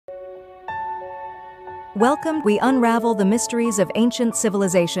Welcome, we unravel the mysteries of ancient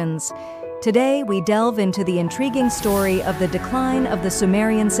civilizations. Today, we delve into the intriguing story of the decline of the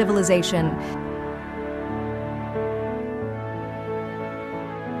Sumerian civilization.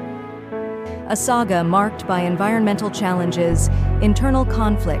 A saga marked by environmental challenges, internal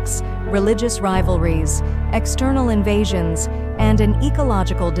conflicts, religious rivalries, external invasions, and an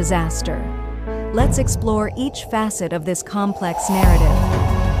ecological disaster. Let's explore each facet of this complex narrative.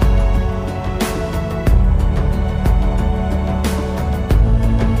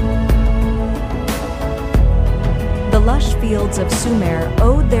 The lush fields of Sumer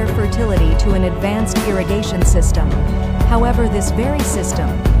owed their fertility to an advanced irrigation system. However, this very system,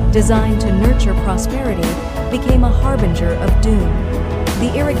 designed to nurture prosperity, became a harbinger of doom.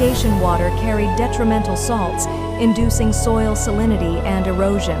 The irrigation water carried detrimental salts, inducing soil salinity and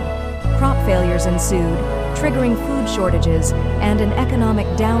erosion. Crop failures ensued, triggering food shortages and an economic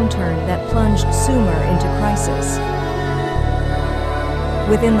downturn that plunged Sumer into crisis.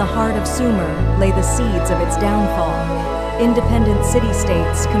 Within the heart of Sumer lay the seeds of its downfall. Independent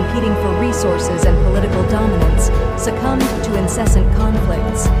city-states competing for resources and political dominance succumbed to incessant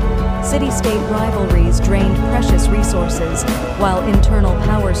conflicts. City-state rivalries drained precious resources, while internal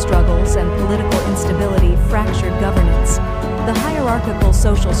power struggles and political instability fractured governance. The hierarchical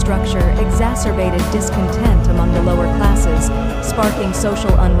social structure exacerbated discontent among the lower classes, sparking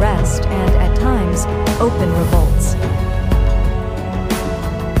social unrest and, at times, open revolts.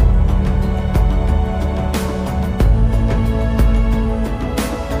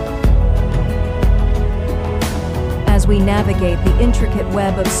 As we navigate the intricate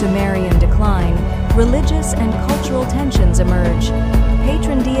web of Sumerian decline, religious and cultural tensions emerge.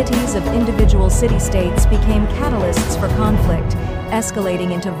 Patron deities of individual city-states became catalysts for conflict,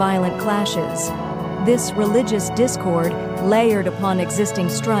 escalating into violent clashes. This religious discord, layered upon existing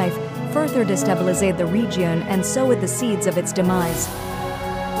strife, further destabilized the region and sowed the seeds of its demise.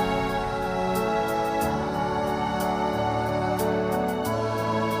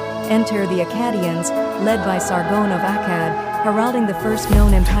 Enter the Akkadians, led by Sargon of Akkad, heralding the first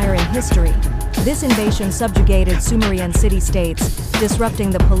known empire in history. This invasion subjugated Sumerian city-states,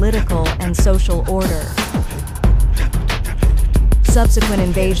 disrupting the political and social order. Subsequent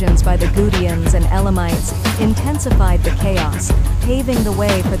invasions by the Gutians and Elamites intensified the chaos, paving the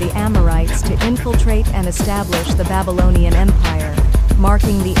way for the Amorites to infiltrate and establish the Babylonian Empire,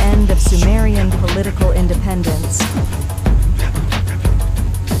 marking the end of Sumerian political independence.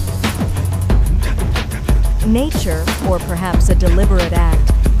 Nature, or perhaps a deliberate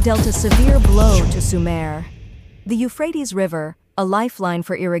act, dealt a severe blow to Sumer. The Euphrates River, a lifeline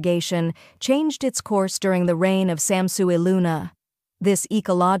for irrigation, changed its course during the reign of Samsu-iluna. This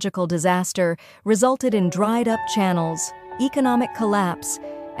ecological disaster resulted in dried-up channels, economic collapse,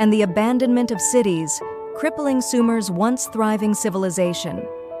 and the abandonment of cities, crippling Sumer's once thriving civilization.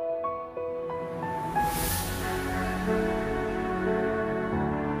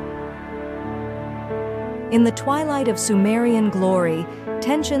 In the twilight of Sumerian glory,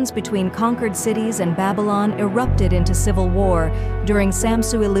 tensions between conquered cities and Babylon erupted into civil war during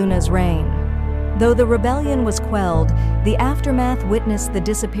Samsu-iluna's reign. Though the rebellion was quelled, the aftermath witnessed the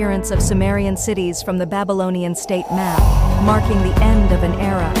disappearance of Sumerian cities from the Babylonian state map, marking the end of an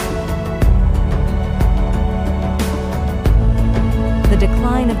era. The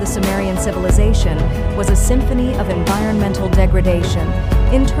decline of the Sumerian civilization was a symphony of environmental degradation,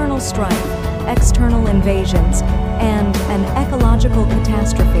 internal strife, external invasions, and an ecological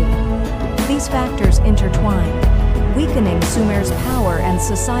catastrophe. These factors intertwined, weakening Sumer's power and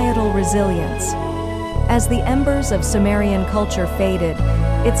societal resilience. As the embers of Sumerian culture faded,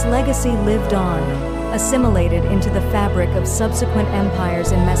 its legacy lived on, assimilated into the fabric of subsequent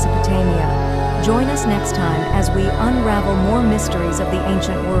empires in Mesopotamia. Join us next time as we unravel more mysteries of the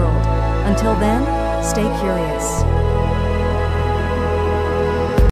ancient world. Until then, stay curious.